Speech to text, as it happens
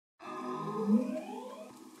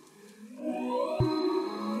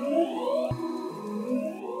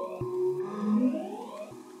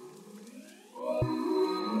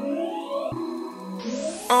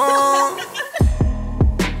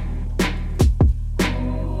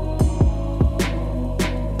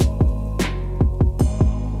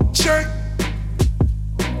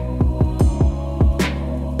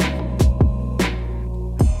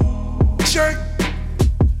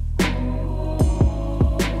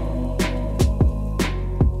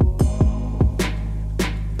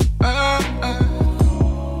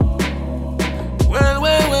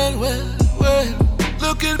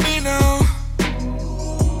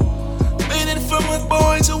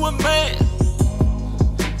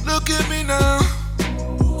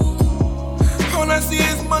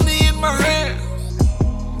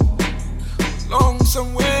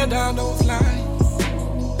somewhere down those lines.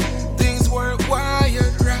 Things weren't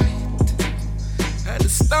wired right. Had to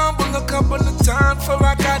stumble a couple of times before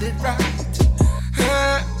I got it right.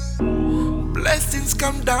 Blessings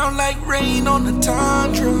come down like rain on a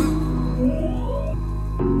tundra.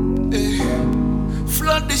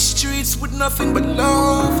 Flood the streets with nothing but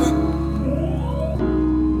love.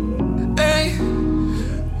 Hey,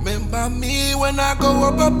 remember me when I go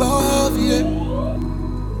up above, yeah.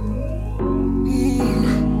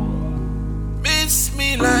 Miss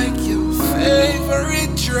me like your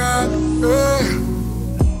favorite drug.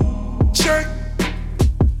 Church.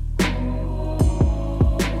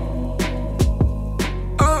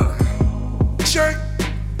 Church.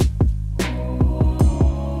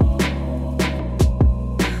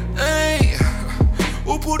 Hey,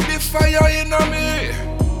 who put the fire in me?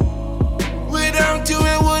 Without you,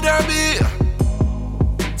 where would I be?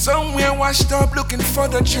 Somewhere washed up looking for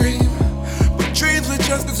the dream. But dreams were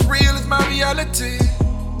just as real as my reality.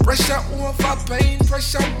 Pressure over pain,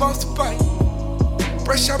 pressure bust pipe.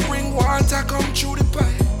 Pressure bring water come through the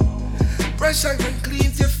pipe. Pressure even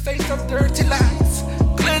cleans your face of dirty lies.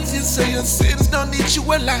 Cleanse you so your sins don't need you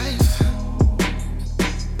alive.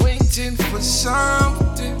 Waiting for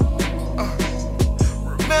something.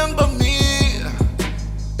 Remember me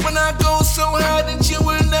when I go so high that you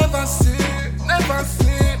will never see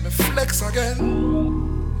me flex again.